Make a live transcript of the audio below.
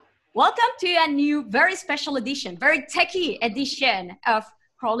Welcome to a new, very special edition, very techy edition of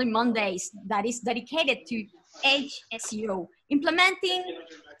Crawling Mondays that is dedicated to Edge SEO, implementing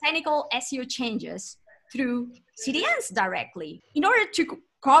technical SEO changes through CDNs directly. In order to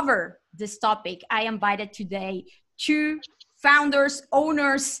cover this topic, I invited today two founders,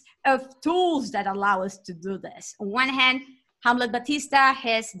 owners of tools that allow us to do this. On one hand, Hamlet Batista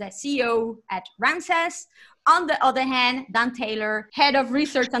is the CEO at Ramses. On the other hand, Dan Taylor, head of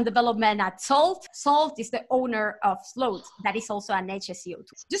research and development at Salt. Salt is the owner of Sloat, that is also an HSEO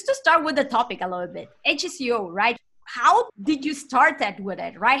tool. Just to start with the topic a little bit, HSEO, right? How did you start that with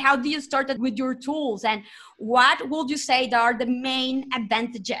it, right? How did you start it with your tools? And what would you say are the main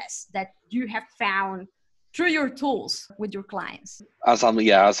advantages that you have found through your tools with your clients? As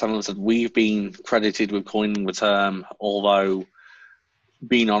Hamlet said, we've been credited with coining the term, although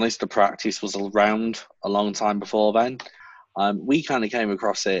being honest, the practice was around a long time before then. We kind of came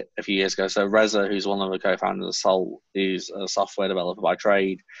across it a few years ago. So Reza, who's one of the co-founders of Salt, is a software developer by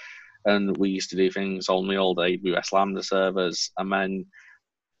trade. And we used to do things on the old AWS Lambda servers. And then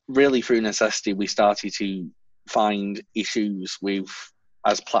really through necessity, we started to find issues with,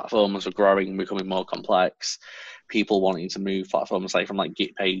 as platforms were growing, becoming more complex, people wanting to move platforms, say from like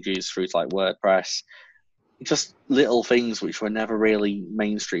Git pages through to like WordPress, just little things which were never really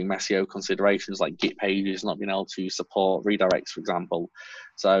mainstream SEO considerations, like Git pages not being able to support redirects, for example.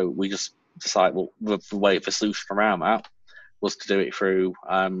 So we just decided, well, the solution around that was to do it through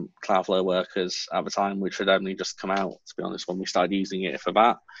Cloudflare Workers at the time, which had only just come out, to be honest, when we started using it for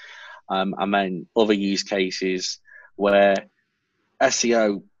that. And then other use cases where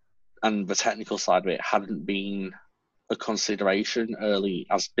SEO and the technical side of it hadn't been a consideration early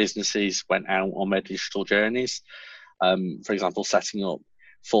as businesses went out on their digital journeys. For example, setting up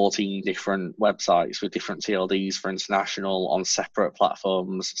 14 different websites with different TLDs for international on separate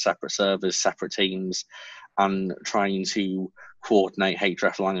platforms, separate servers, separate teams, and trying to coordinate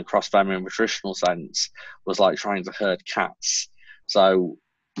hreflang across them in the traditional sense was like trying to herd cats. So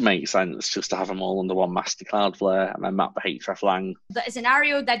makes sense just to have them all under one master Cloudflare and then map the hreflang. The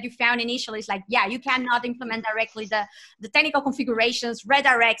scenario that you found initially is like, yeah, you cannot implement directly the technical configurations,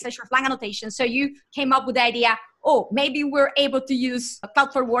 redirects, hreflang annotations. So you came up with the idea, oh, maybe we're able to use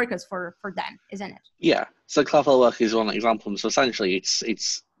Cloudflare Workers for them, isn't it? Yeah. So Cloudflare Workers is one example. So essentially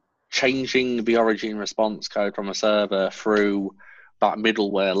it's changing the origin response code from a server through that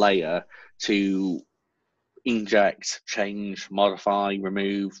middleware layer to inject, change, modify,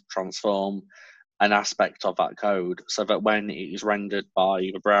 remove, transform an aspect of that code so that when it is rendered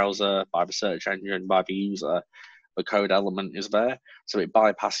by the browser, by the search engine, by the user, the code element is there. So it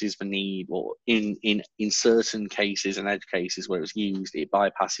bypasses the need, or in certain cases and edge cases where it's used, it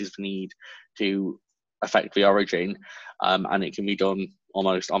bypasses the need to affect the origin, and it can be done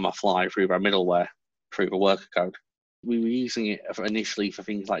almost on the fly through the middleware, through the worker code. We were using it initially for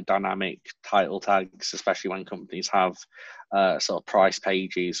things like dynamic title tags, especially when companies have sort of price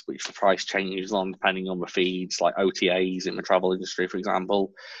pages, which the price changes on depending on the feeds, like OTAs in the travel industry, for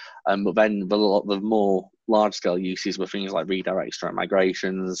example. But then the more large-scale uses were things like redirects, direct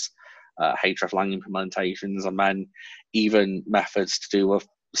migrations, hreflang implementations, and then even methods to do a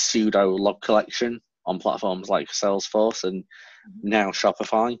pseudo log collection on platforms like Salesforce and now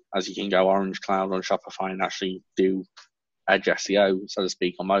Shopify, as you can go Orange Cloud on Shopify and actually do Edge SEO, so to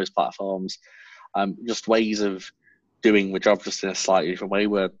speak, on those platforms. Just ways of doing the job just in a slightly different way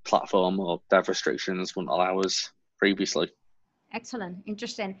where platform or dev restrictions wouldn't allow us previously. Excellent.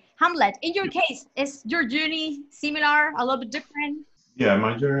 Interesting. Hamlet, in your case, is your journey similar, a little bit different? Yeah,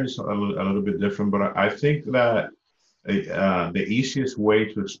 my journey is a little bit different, but I think that the easiest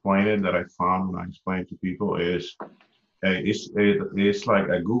way to explain it that I found when I explain it to people is it's like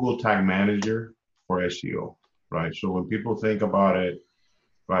a Google Tag Manager for SEO, right? So when people think about it,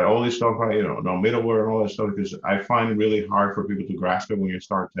 right, all this stuff, right, no middleware and all that stuff, because I find it really hard for people to grasp it when you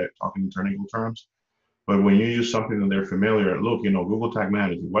start talking in technical terms. But when you use something that they're familiar, look, Google Tag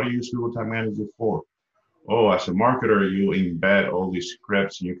Manager, what do you use Google Tag Manager for? Oh, as a marketer, you embed all these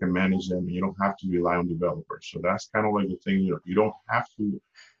scripts and you can manage them and you don't have to rely on developers. So that's kind of like the thing, you don't have to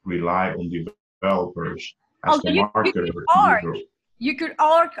rely on developers as the marketer. You could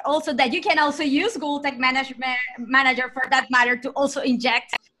also that you can also use Google Tag Manager for that matter to also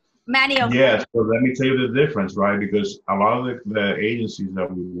inject many of Yes, so let me tell you the difference, right? Because a lot of the agencies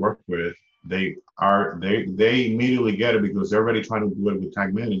that we work with, they immediately get it because they're already trying to do it with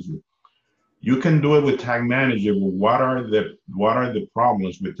Tag Manager. You can do it with Tag Manager, but what are the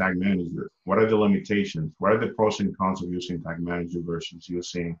problems with Tag Manager? What are the limitations? What are the pros and cons of using Tag Manager versus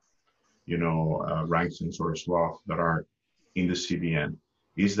using, Ranksense or Sloth that are in the CDN?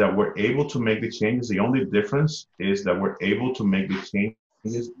 is that we're able to make the changes. The only difference is that we're able to make the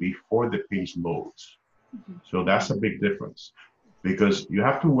changes before the page loads. So that's a big difference, because you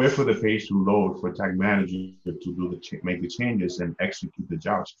have to wait for the page to load for Tag Manager to do make the changes and execute the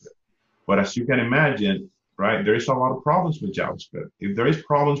JavaScript. But as you can imagine, right, there is a lot of problems with JavaScript. If there is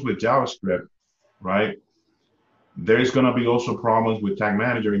problems with JavaScript, right, there is going to be also problems with Tag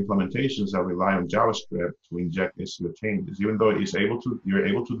Manager implementations that rely on JavaScript to inject SEO changes. Even though you're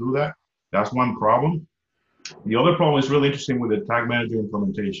able to do that, that's one problem. The other problem is really interesting with the Tag Manager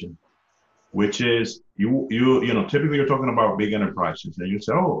implementation, which is you know, typically you're talking about big enterprises, and you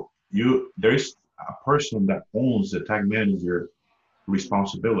say, oh, there is a person that owns the Tag Manager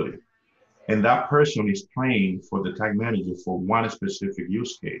responsibility, and that person is trained for the Tag Manager for one specific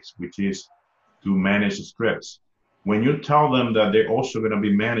use case, which is to manage the scripts. When you tell them that they're also going to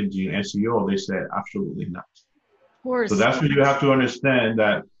be managing SEO, they say absolutely not. Of course. So that's what you have to understand,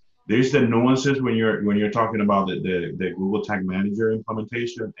 that there's the nuances when you're talking about the Google Tag Manager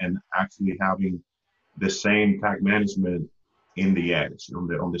implementation and actually having the same tag management in the Edge on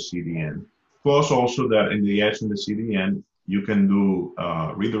the CDN. Plus also that in the Edge and the CDN, you can do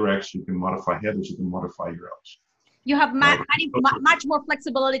redirects, you can modify headers, you can modify URLs. You have much more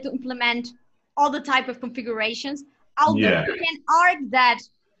flexibility to implement all the type of configurations. Although you can argue that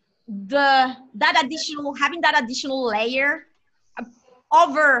having that additional layer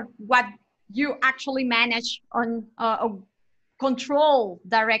over what you actually manage on control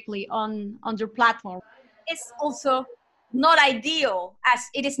directly on your platform is also not ideal, as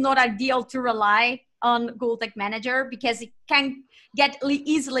it is not ideal to rely on Google Tag Manager because it can get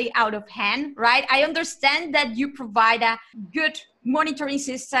easily out of hand, right? I understand that you provide a good monitoring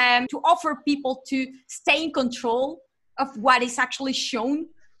system to offer people to stay in control of what is actually shown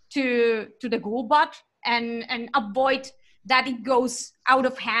to the Googlebot and avoid that it goes out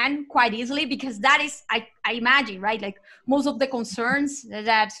of hand quite easily, because that is, I imagine, right? Like most of the concerns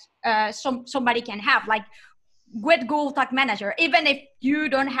that somebody can have, like with Google Tag Manager, even if you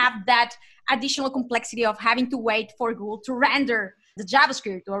don't have that additional complexity of having to wait for Google to render the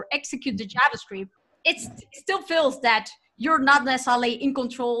JavaScript or execute the JavaScript, it still feels that you're not necessarily in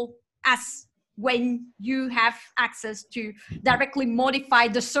control as when you have access to directly modify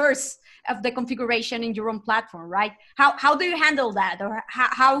the source of the configuration in your own platform, right? How do you handle that, or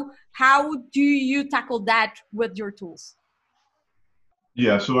how do you tackle that with your tools?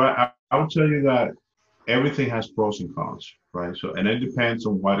 Yeah, so I would tell you that everything has pros and cons, right? So, and it depends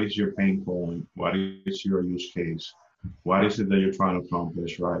on what is your pain point, what is your use case, what is it that you're trying to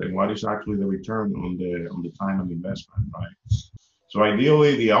accomplish, right? And what is actually the return on the time and investment, right? So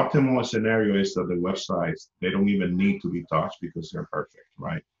ideally, the optimal scenario is that the websites, they don't even need to be touched because they're perfect,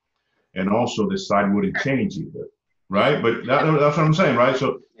 right? And also the site wouldn't change either, right? But that's what I'm saying, right?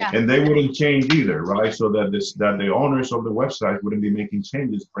 So, and they wouldn't change either, right? So that the owners of the website wouldn't be making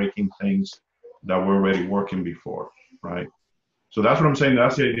changes, breaking things that were already working before, right? So that's what I'm saying.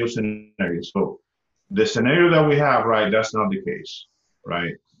 That's the ideal scenario. So the scenario that we have, right, that's not the case,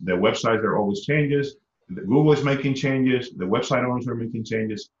 right? The websites are always changes. Google is making changes. The website owners are making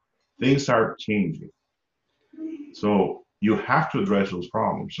changes. Things are changing. So you have to address those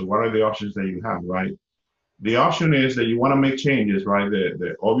problems. So what are the options that you have, right? The option is that you want to make changes, right?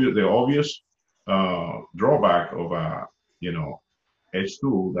 The obvious drawback of a Edge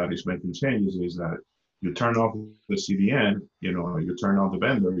tool that is making changes is that you turn off the CDN, you turn off the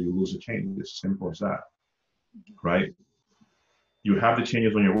vendor, you lose the change. It's simple as that, right? You have the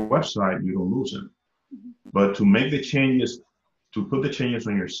changes on your website, you don't lose them. But to make the changes, to put the changes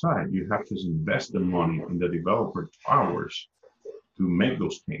on your site, you have to invest the money in the developer hours to make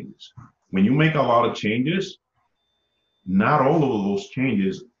those changes. When you make a lot of changes, not all of those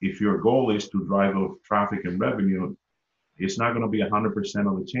changes, if your goal is to drive up traffic and revenue, it's not going to be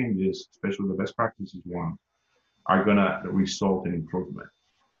 100% of the changes, especially the best practices one, are going to result in improvement,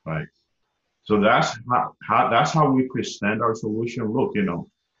 right? So that's how we present our solution. Look,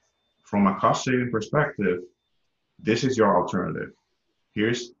 from a cost-saving perspective, this is your alternative.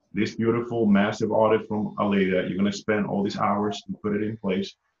 Here's this beautiful, massive audit from Aleda. You're going to spend all these hours to put it in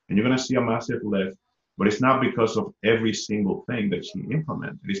place, and you're going to see a massive lift. But it's not because of every single thing that she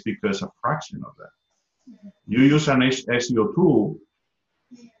implemented. It's because a fraction of that. You use an SEO tool,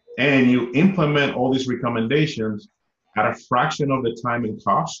 and you implement all these recommendations at a fraction of the time and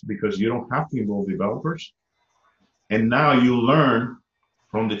cost because you don't have to involve developers. And now you learn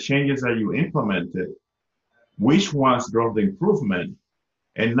from the changes that you implemented, which ones drove the improvement.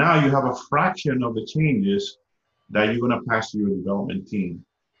 And now you have a fraction of the changes that you're going to pass to your development team.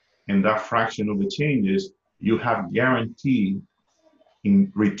 And that fraction of the changes, you have guaranteed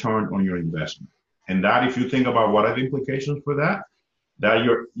in return on your investment. And that, if you think about what are the implications for that, that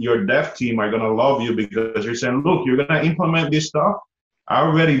your dev team are going to love you because you're saying, look, you're going to implement this stuff. I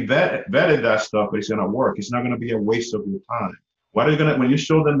already vetted that stuff, but it's going to work. It's not going to be a waste of your time. What are you going to, when you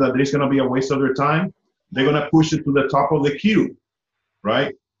show them that there's going to be a waste of their time, they're going to push it to the top of the queue,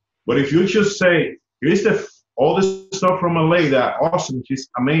 right? But if you just say, here's all this stuff from LA that awesome, she's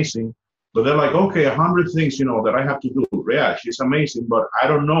amazing, but they're like, okay, 100 things, that I have to do. Yeah, she's amazing, but I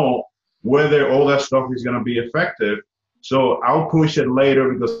don't know whether all that stuff is going to be effective. So I'll push it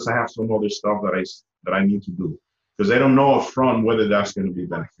later because I have some other stuff that I need to do. Because they don't know upfront whether that's going to be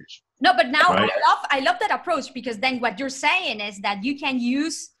beneficial. No, but now right? I love that approach, because then what you're saying is that you can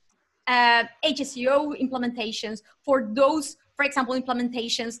use HSEO implementations for those, for example,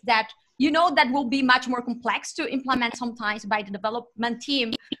 implementations that that will be much more complex to implement sometimes by the development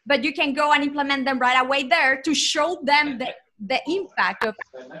team, but you can go and implement them right away there to show them the impact of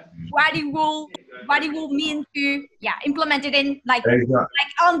what it will mean to implement it in like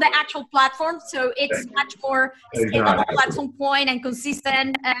on the actual platform, so it's much more scalable at some point and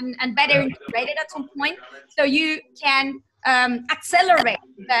consistent and better integrated at some point, so you can accelerate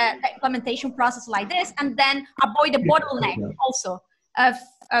the implementation process like this, and then avoid the bottleneck also of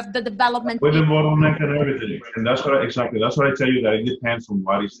the development with the bottleneck and everything. And that's what I tell you, that it depends on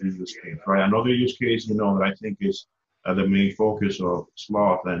what is the use case, right? Another use case, that I think is the main focus of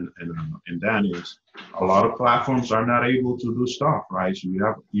Sloth and Dan is a lot of platforms are not able to do stuff, right? So you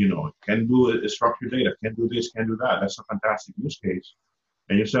have, can do structured data, can do this, can do that. That's a fantastic use case.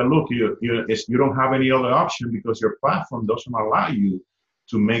 And you say, look, you don't have any other option because your platform doesn't allow you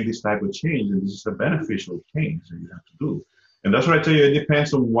to make this type of change. And this is a beneficial change that you have to do. And that's what I tell you, it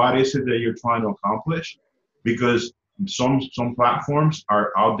depends on what is it that you're trying to accomplish, because some platforms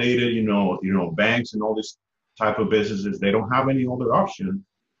are outdated, banks and all this type of businesses, they don't have any other option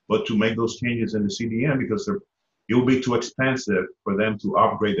but to make those changes in the CDN because it'll be too expensive for them to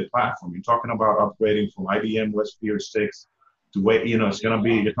upgrade the platform. You're talking about upgrading from IBM WebSphere 6 to wait, it's going to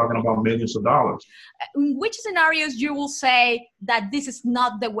be, you're talking about millions of dollars. In which scenarios you will say that this is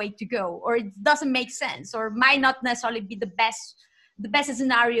not the way to go, or it doesn't make sense, or might not necessarily be the best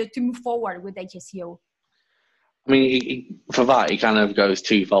scenario to move forward with HSEO? I mean, for that, it kind of goes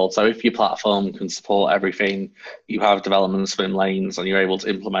twofold. So if your platform can support everything, you have development swim lanes, and you're able to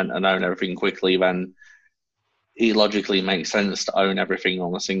implement and own everything quickly, then it logically makes sense to own everything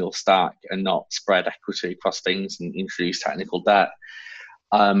on a single stack and not spread equity across things and introduce technical debt.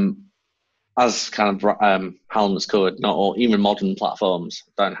 As kind of Helmets could, not all, even modern platforms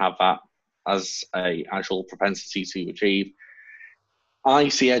don't have that as a actual propensity to achieve. I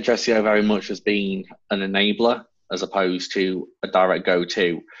see Edge SEO very much as being an enabler as opposed to a direct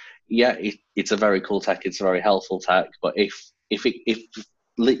go-to. Yeah, it's a very cool tech, it's a very helpful tech, but if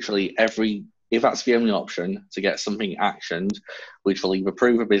that's the only option to get something actioned, which will either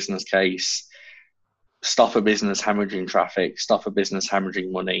prove a business case, stop a business hemorrhaging traffic, stop a business hemorrhaging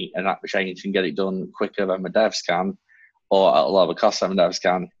money, and that change and get it done quicker than the devs can, or at a lower cost than the devs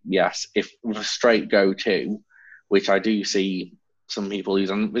can, yes. If the straight go-to, which I do see some people use,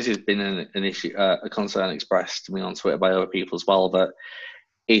 and this has been an issue, a concern expressed to me on Twitter by other people as well, that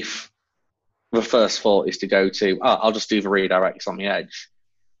if the first thought is to go to, I'll just do the redirects on the edge,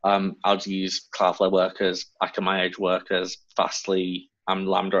 I'll just use Cloudflare workers, Akamai Edge workers, Fastly, and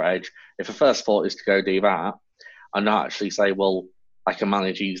Lambda Edge. If the first thought is to go do that, and not actually say, well, I can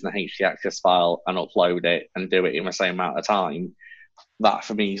manage using the htaccess file and upload it and do it in the same amount of time, that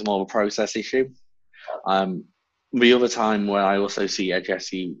for me is more of a process issue. The other time where I also see Edge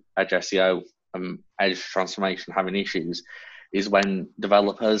SEO and Edge transformation having issues is when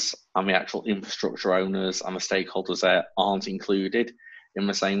developers and the actual infrastructure owners and the stakeholders there aren't included in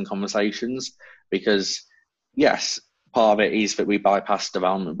the same conversations, because yes, part of it is that we bypass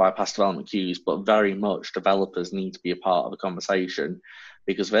development queues, but very much developers need to be a part of the conversation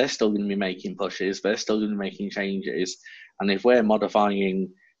because they're still going to be making pushes, they're still going to be making changes, and if we're modifying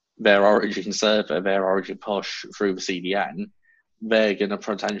their origin server, their origin push through the CDN, they're going to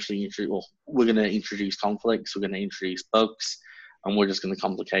potentially we're going to introduce conflicts, we're going to introduce bugs, and we're just going to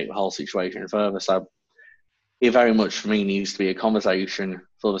complicate the whole situation further. So it very much for me needs to be a conversation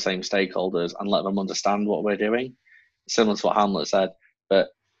for the same stakeholders and let them understand what we're doing. Similar to what Hamlet said, but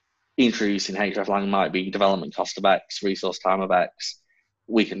introducing hreflang might be development cost of X, resource time of X.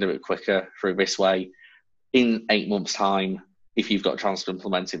 We can do it quicker through this way. In 8 months' time, if you've got a chance to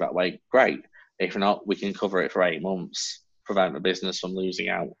implement it that way, great. If not, we can cover it for 8 months, prevent the business from losing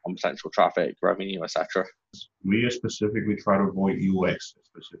out on potential traffic, revenue, etc. We specifically try to avoid UX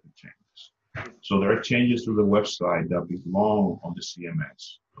specific changes. So there are changes to the website that belong on the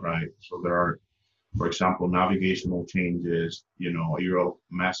CMS, right? So there are, for example, navigational changes,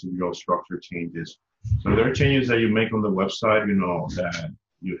 massive URL structure changes. So there are changes that you make on the website, that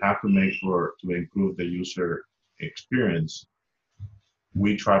you have to make to improve the user experience.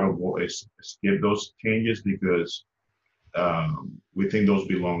 We try to skip those changes because we think those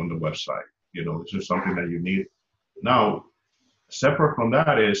belong on the website. This is something that you need. Now, separate from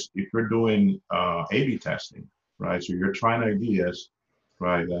that is if you're doing A/B testing, right? So you're trying ideas,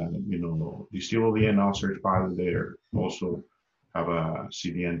 right? You see all the NL search pilot there. Also have a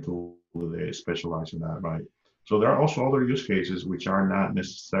CDN tool they specialize in that, right? So there are also other use cases which are not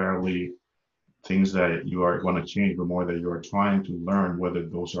necessarily things that you are going to change, but more that you are trying to learn whether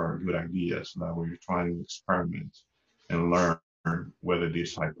those are good ideas, that where you're trying to experiment and learn whether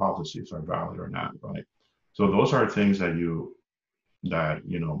these hypotheses are valid or not, right? So those are things that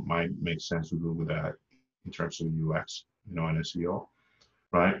might make sense to do with that in terms of UX, and SEO,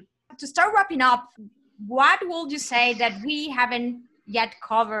 right? To start wrapping up, what would you say that we haven't yet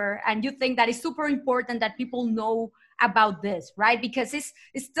covered and you think that is super important that people know about this, right? Because it's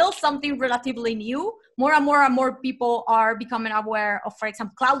still something relatively new. More and more people are becoming aware of, for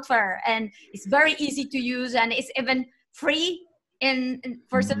example, Cloudflare, and it's very easy to use and it's even free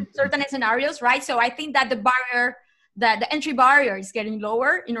for certain scenarios, right? So I think that the entry barrier is getting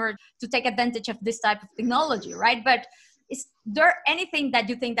lower in order to take advantage of this type of technology, right? But is there anything that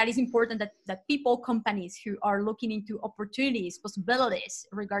you think that is important that people, companies who are looking into opportunities, possibilities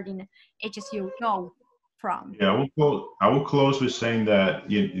regarding HSEO know from? Yeah, I will close with saying that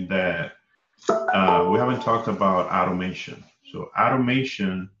we haven't talked about automation. So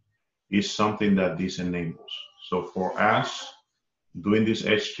automation is something that this enables. So for us, doing these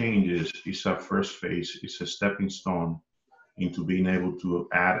edge changes is a first phase, it's a stepping stone into being able to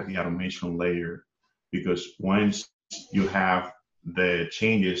add the automation layer, because once you have the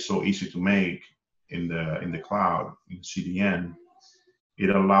changes so easy to make in the cloud, in CDN, it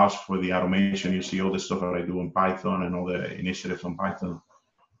allows for the automation. You see all the stuff that I do in Python and all the initiatives on Python.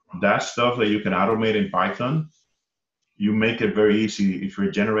 That stuff that you can automate in Python, you make it very easy. If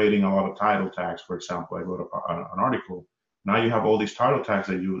you're generating a lot of title tags, for example, I wrote an article. Now you have all these title tags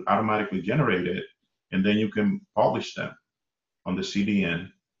that you automatically generated, and then you can publish them on the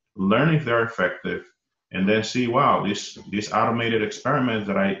CDN, learn if they're effective, and then see, wow, this automated experiment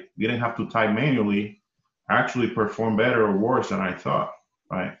that I didn't have to type manually actually performed better or worse than I thought,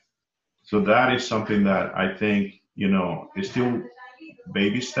 right? So that is something that I think, is still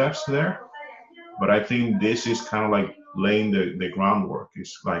baby steps there, but I think this is kind of like laying the groundwork.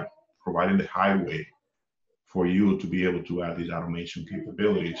 It's like providing the highway for you to be able to add these automation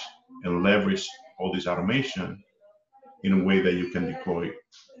capabilities and leverage all this automation in a way that you can deploy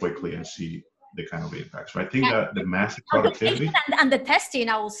quickly and see the kind of impacts. So I think that the massive productivity and the testing,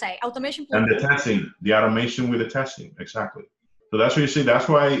 I will say, automation and the testing, the automation with the testing, exactly. So that's what you see. That's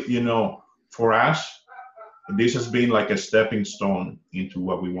why, for us, this has been like a stepping stone into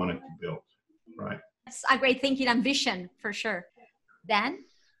what we wanted to build, right? That's a great thinking and vision for sure. Dan?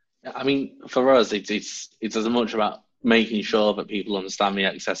 I mean, for us, it's as much about making sure that people understand the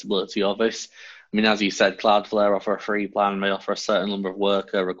accessibility of this. I mean, as you said, Cloudflare offer a free plan. They offer a certain number of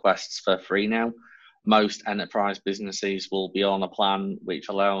worker requests for free now. Most enterprise businesses will be on a plan which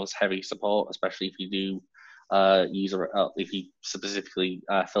allows heavy support, especially if you do if you specifically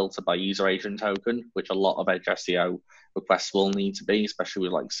filter by user agent token, which a lot of Edge SEO requests will need to be, especially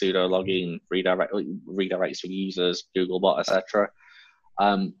with like pseudo logging, redirects for users, Googlebot, etc.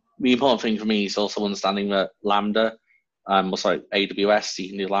 The important thing for me is also understanding that Lambda, also AWS, you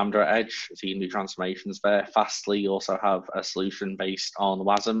can do Lambda at Edge, so you can do transformations there. Fastly also have a solution based on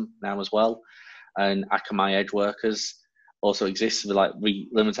WASM now as well, and Akamai Edge workers also exists with like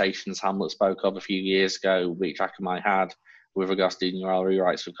limitations Hamlet spoke of a few years ago, which Akamai had with regards to doing URL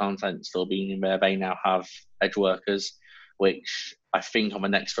rewrites for content still being in there. They now have Edge workers, which I think on the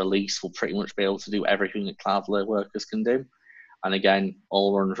next release will pretty much be able to do everything that Cloudflare workers can do. And again,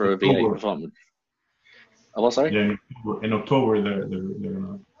 all run through a V8 performance. Oh, what, sorry? Yeah, in October, they're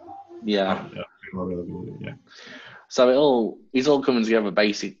yeah. Yeah. So it's all coming together.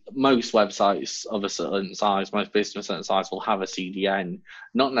 Basic. Most websites of a certain size, most business of a certain size will have a CDN,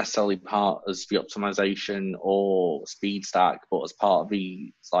 not necessarily part as the optimization or speed stack, but as part of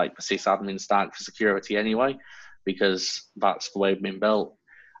the sysadmin stack for security anyway, because that's the way it's been built.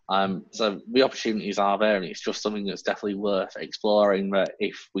 So the opportunities are there, and it's just something that's definitely worth exploring. That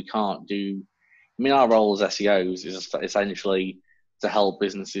if we can't do, I mean, our role as SEOs is essentially to help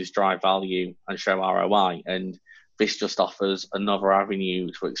businesses drive value and show ROI. And this just offers another avenue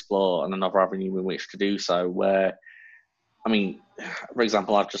to explore and another avenue in which to do so. Where, I mean, for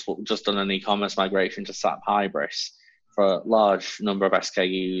example, I've just done an e-commerce migration to SAP Hybris for a large number of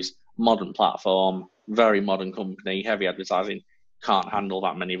SKUs, modern platform, very modern company, heavy advertising, can't handle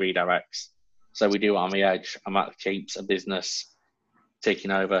that many redirects. So we do it on the edge, and that keeps a business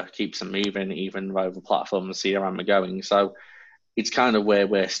taking over, keeps them moving, even though the platform and CRM are going. So it's kind of where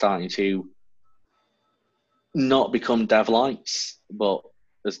we're starting to not become dev lights, but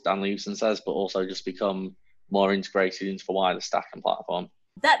as Dan Lewson says, but also just become more integrated into the wider stack and platform.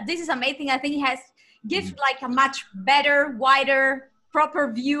 This is amazing. I think it gives like a much better, wider,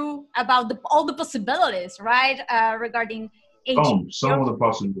 proper view about all the possibilities, right? Regarding some of the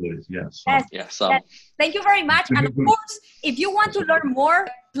possibilities, yes. Yes. Thank you very much. And of course, if you want to learn more,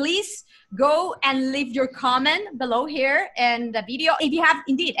 please go and leave your comment below here in the video. If you have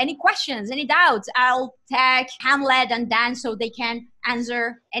indeed any questions, any doubts, I'll tag Hamlet and Dan so they can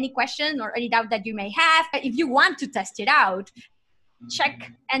answer any question or any doubt that you may have. If you want to test it out,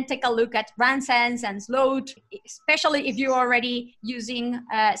 check and take a look at Randsense and Sloat, especially if you're already using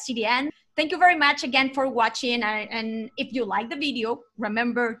CDN. Thank you very much again for watching. And if you like the video,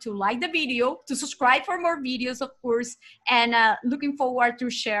 remember to like the video, to subscribe for more videos, of course, and looking forward to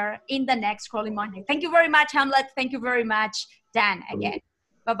share in the next Crawling Monday. Thank you very much, Hamlet. Thank you very much, Dan, again.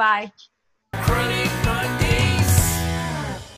 Bye-bye.